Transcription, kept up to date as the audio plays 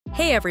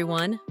Hey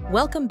everyone,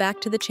 welcome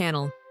back to the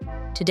channel.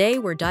 Today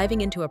we're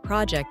diving into a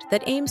project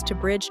that aims to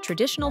bridge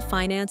traditional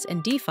finance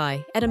and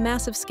DeFi at a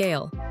massive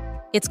scale.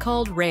 It's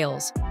called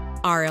Rayls,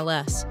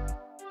 RLS.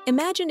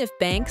 Imagine if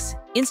banks,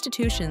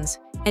 institutions,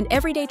 and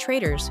everyday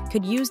traders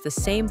could use the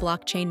same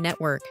blockchain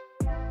network.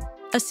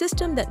 A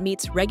system that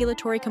meets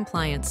regulatory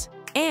compliance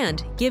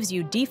and gives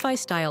you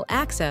DeFi-style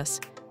access,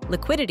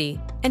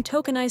 liquidity, and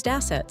tokenized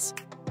assets.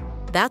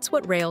 That's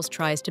what Rayls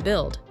tries to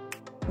build.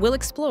 We'll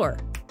explore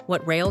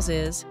what Rayls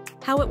is,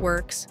 how it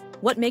works,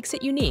 what makes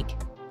it unique,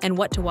 and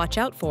what to watch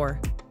out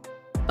for.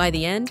 By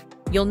the end,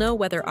 you'll know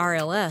whether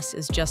RLS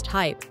is just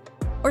hype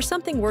or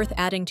something worth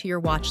adding to your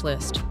watch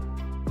list.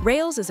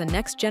 Rayls is a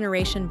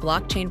next-generation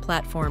blockchain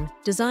platform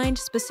designed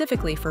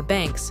specifically for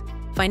banks,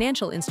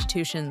 financial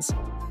institutions,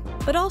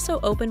 but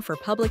also open for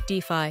public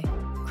DeFi,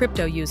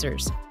 crypto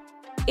users.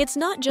 It's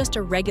not just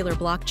a regular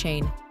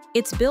blockchain,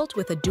 it's built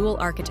with a dual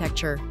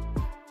architecture,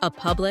 a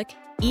public,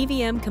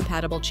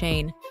 EVM-compatible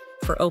chain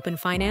for open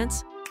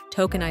finance,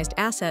 tokenized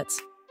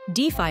assets,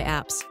 DeFi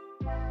apps,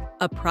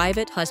 a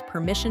private plus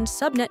permissioned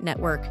subnet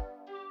network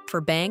for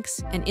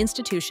banks and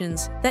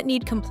institutions that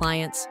need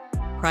compliance,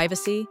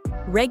 privacy,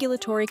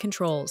 regulatory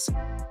controls.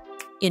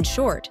 In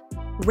short,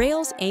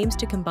 Rayls aims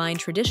to combine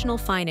traditional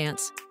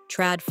finance,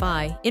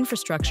 TradFi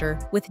infrastructure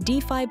with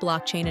DeFi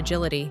blockchain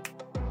agility.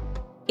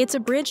 It's a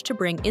bridge to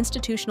bring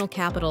institutional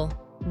capital,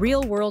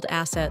 real-world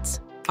assets,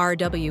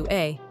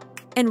 RWA,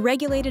 and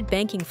regulated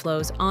banking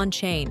flows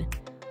on-chain,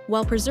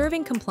 while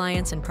preserving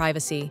compliance and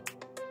privacy.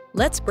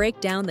 Let's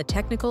break down the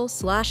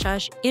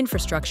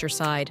technical/infrastructure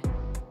side.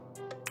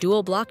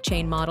 Dual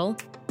blockchain model.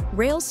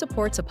 Rails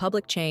supports a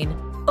public chain,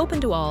 open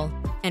to all,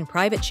 and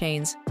private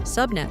chains,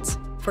 subnets,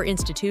 for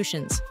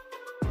institutions.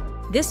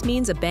 This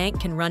means a bank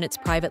can run its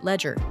private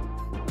ledger,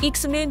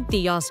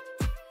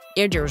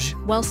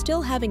 while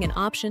still having an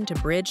option to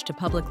bridge to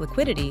public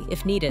liquidity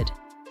if needed.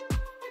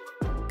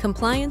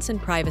 Compliance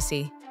and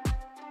privacy.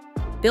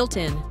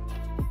 Built-in.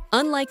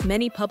 Unlike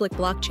many public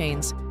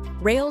blockchains,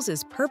 Rails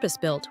is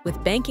purpose-built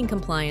with banking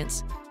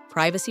compliance,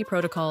 privacy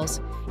protocols,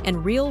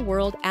 and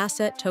real-world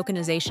asset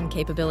tokenization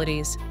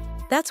capabilities.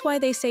 That's why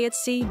they say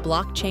it's the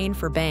blockchain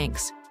for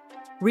banks.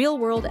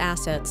 Real-world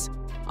assets,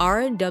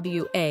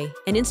 RWA,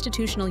 and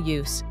institutional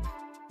use.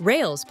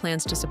 Rails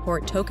plans to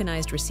support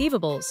tokenized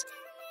receivables,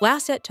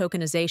 asset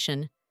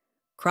tokenization,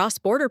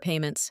 cross-border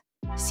payments,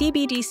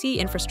 CBDC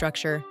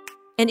infrastructure,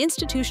 and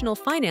institutional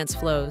finance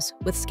flows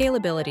with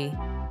scalability,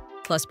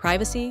 plus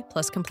privacy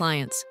plus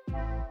compliance.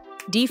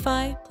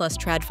 DeFi plus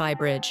TradFi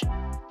bridge.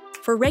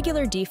 For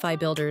regular DeFi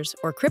builders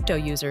or crypto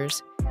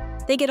users,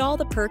 they get all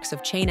the perks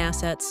of chain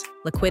assets,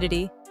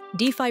 liquidity,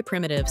 DeFi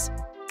primitives,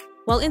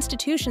 while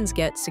institutions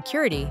get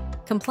security,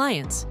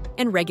 compliance,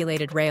 and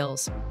regulated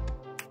Rails.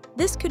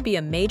 This could be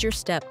a major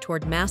step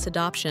toward mass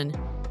adoption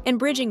and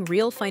bridging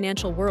real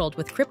financial world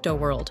with crypto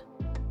world.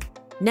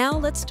 Now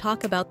let's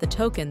talk about the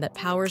token that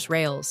powers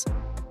Rails.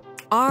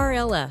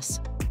 RLS.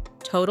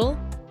 Total,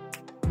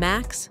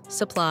 max,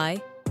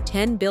 supply,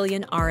 10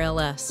 billion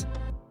RLS.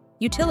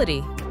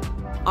 Utility.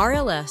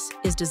 RLS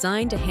is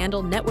designed to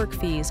handle network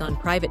fees on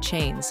private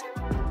chains,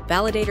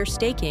 validator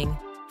staking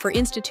for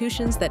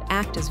institutions that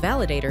act as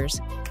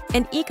validators,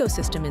 and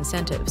ecosystem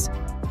incentives.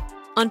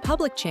 On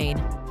public chain,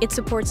 it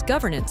supports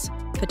governance,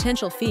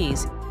 potential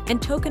fees,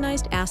 and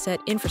tokenized asset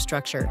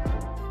infrastructure.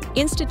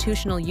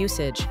 Institutional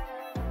usage.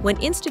 When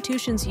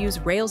institutions use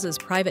Rails's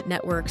private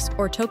networks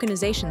or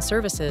tokenization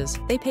services,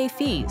 they pay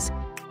fees,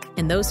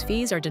 and those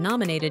fees are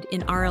denominated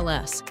in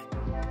RLS.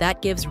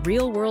 That gives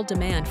real-world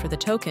demand for the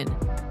token,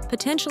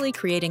 potentially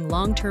creating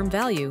long-term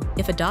value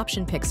if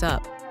adoption picks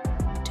up.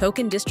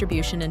 Token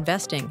distribution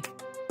investing.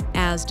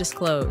 As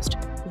disclosed,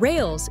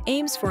 Rails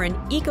aims for an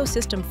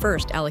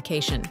ecosystem-first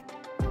allocation,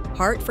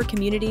 part for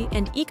community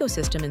and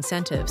ecosystem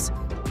incentives,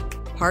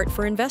 part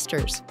for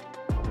investors,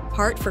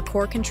 part for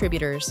core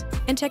contributors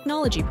and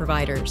technology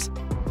providers.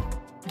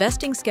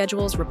 Vesting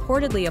schedules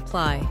reportedly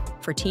apply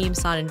for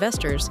team-sought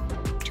investors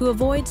to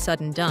avoid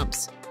sudden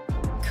dumps.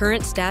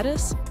 Current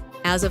status?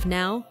 As of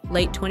now,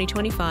 late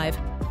 2025,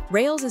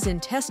 Rails is in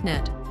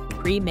testnet,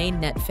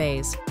 pre-mainnet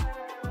phase.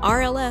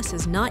 RLS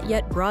is not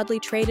yet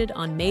broadly traded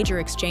on major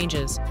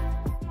exchanges.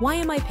 Why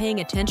am I paying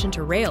attention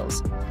to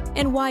Rails?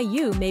 And why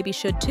you maybe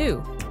should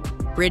too?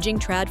 Bridging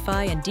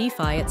TradFi and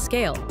DeFi at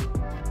scale.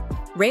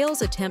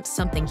 Rails attempts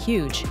something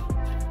huge.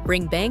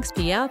 Bring banks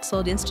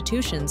sold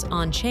institutions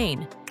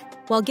on-chain,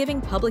 while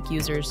giving public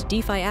users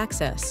DeFi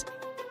access.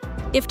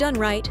 If done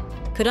right,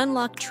 could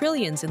unlock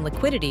trillions in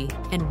liquidity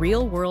and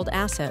real-world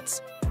assets.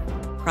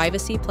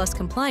 Privacy plus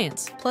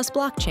compliance plus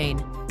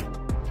blockchain.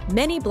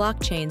 Many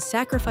blockchains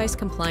sacrifice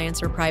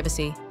compliance or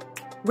privacy.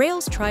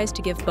 Rails tries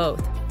to give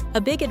both,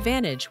 a big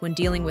advantage when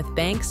dealing with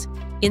banks,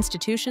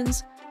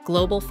 institutions,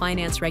 global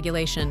finance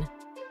regulation.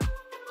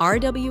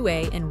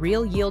 RWA and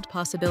real yield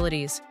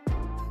possibilities.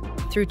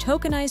 Through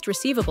tokenized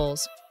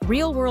receivables,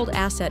 real-world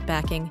asset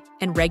backing,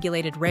 and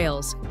regulated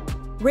Rails,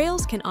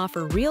 Rails can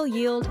offer real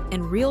yield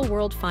and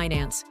real-world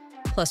finance,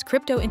 plus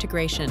crypto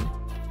integration.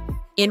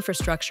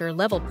 Infrastructure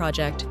level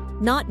project,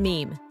 not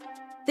meme.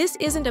 This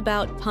isn't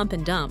about pump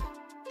and dump.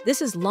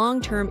 This is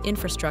long-term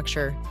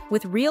infrastructure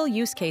with real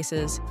use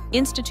cases,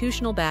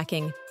 institutional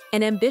backing,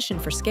 and ambition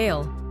for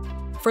scale.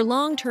 For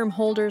long-term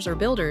holders or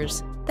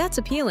builders, that's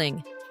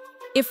appealing.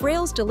 If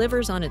Rayls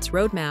delivers on its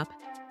roadmap,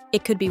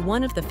 it could be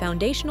one of the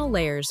foundational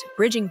layers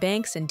bridging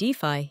banks and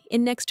DeFi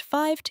in next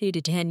 5 to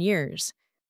 10 years.